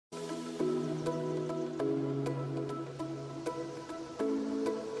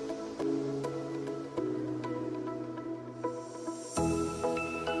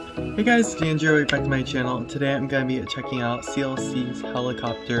Hey guys, it's Andrew, welcome back to my channel. Today I'm going to be checking out CLC's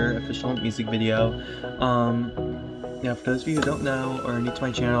Helicopter official music video. Yeah, for those of you who don't know or are new to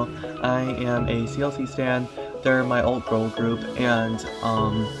my channel, I am a CLC stan. They're my old girl group, and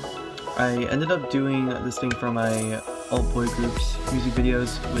I ended up doing this thing for my old boy group's music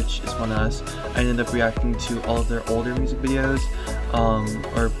videos, which is One Us. I ended up reacting to all of their older music videos,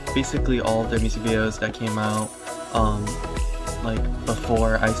 or basically all of their music videos that came out like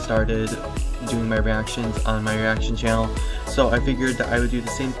before I started doing my reactions on my reaction channel. So I figured that I would do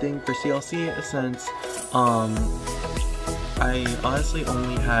the same thing for CLC, since I honestly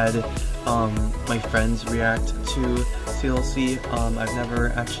only had my friends react to CLC. I've never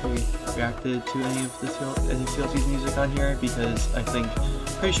actually reacted to any of CLC's music on here, because I think,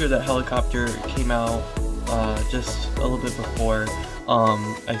 pretty sure that Helicopter came out just a little bit before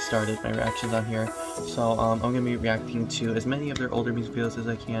I started my reactions on here. So I'm going to be reacting to as many of their older music videos as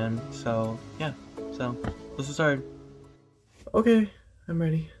I can. So yeah, so let's get started. Okay, I'm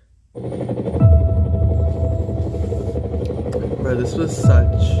ready. Bro, this was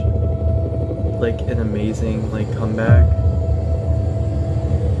such like an amazing comeback.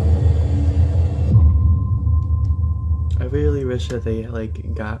 I really wish that they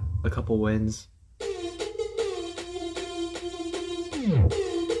got a couple wins.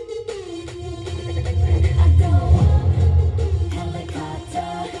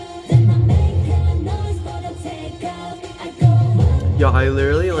 Yo, I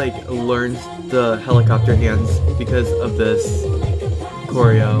literally learned the helicopter hands because of this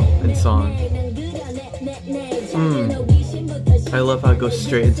choreo and song. I love how it goes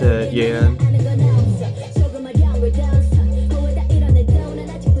straight into Yan.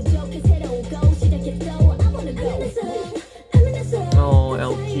 Oh,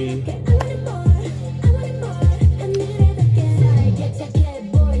 LG.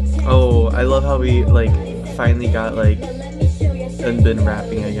 Oh, I love how we finally got been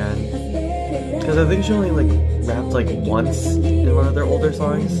rapping again, because I think she only rapped once in one of their older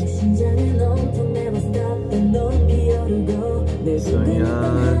songs. So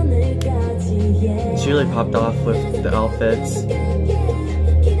yeah, she really popped off with the outfits.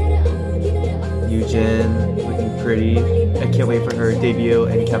 Yujin looking pretty. I can't wait for her debut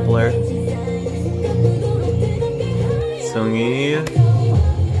in Kepler. Seunggi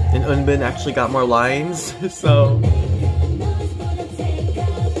and Eunbin actually got more lines, so.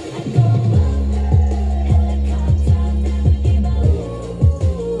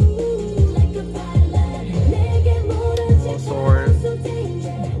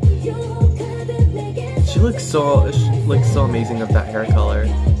 She looks so amazing with that hair color.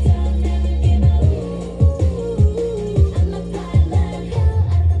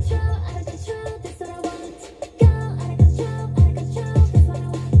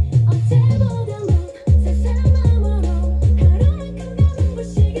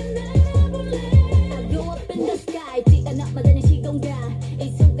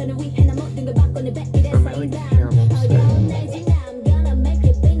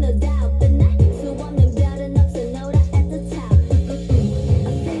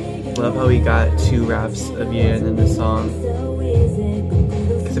 Love how we got 2 raps of Yan in this song,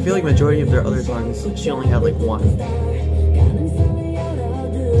 because I feel like majority of their other songs she only had 1.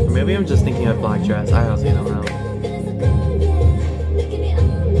 Or maybe I'm just thinking of Black Dress. I honestly don't know.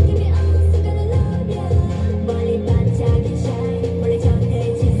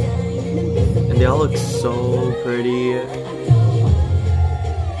 And they all look so pretty.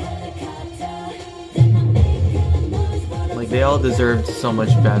 They all deserved so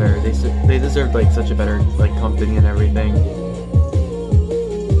much better. They deserved such a better company and everything.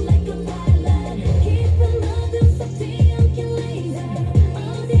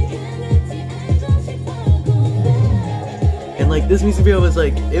 And this music video was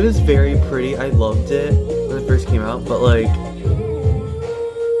it was very pretty. I loved it when it first came out, but you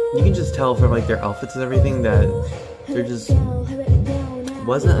can just tell from their outfits and everything that there just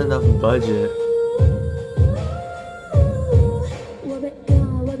wasn't enough budget.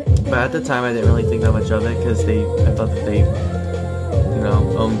 But at the time I didn't really think that much of it, because I thought that they,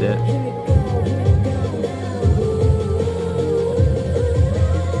 owned it.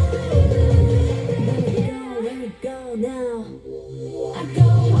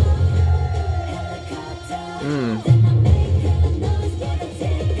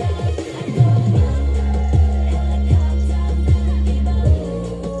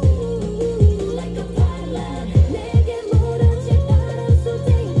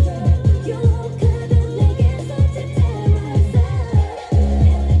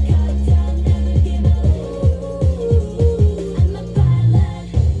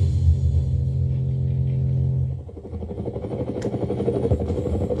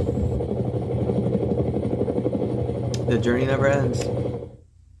 the journey never ends.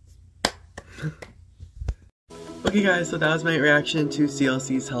 Okay guys, so that was my reaction to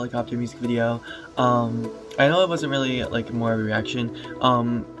CLC's Helicopter music video. I know it wasn't really like more of a reaction.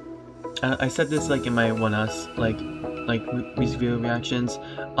 I said this like in my 1Us like music video reactions.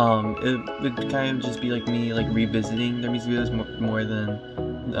 It would kind of just be like me like revisiting their music videos more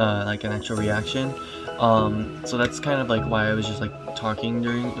than like an actual reaction. So that's kind of like why I was just like talking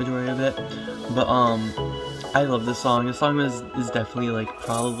during the majority of it. But I love this song. This song is definitely like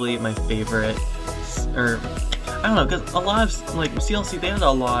probably my favorite, or I don't know, because a lot of like CLC, they had a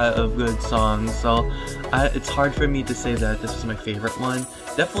lot of good songs, so it's hard for me to say that this was my favorite one.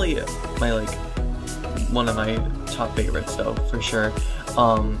 Definitely my like one of my top favorites though, for sure.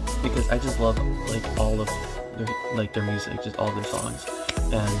 Because I just love like all of their music, just all their songs.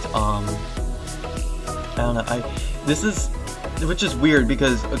 And I don't know, this is, which is weird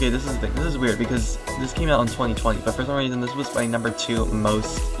because, okay, this is the thing, this is weird because this came out in 2020, but for some reason this was my #2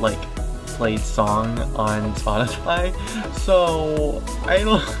 most like played song on Spotify. So I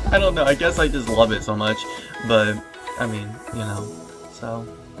don't know, I guess I just love it so much. But I mean, you know, so,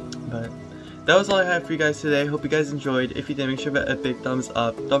 but that was all I had for you guys today. Hope you guys enjoyed. If you did, make sure to give it a big thumbs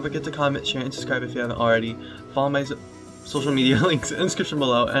up. Don't forget to comment, share, and subscribe if you haven't already. Follow my social media links in the description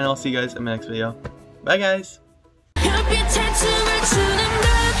below, and I'll see you guys in my next video. Bye guys!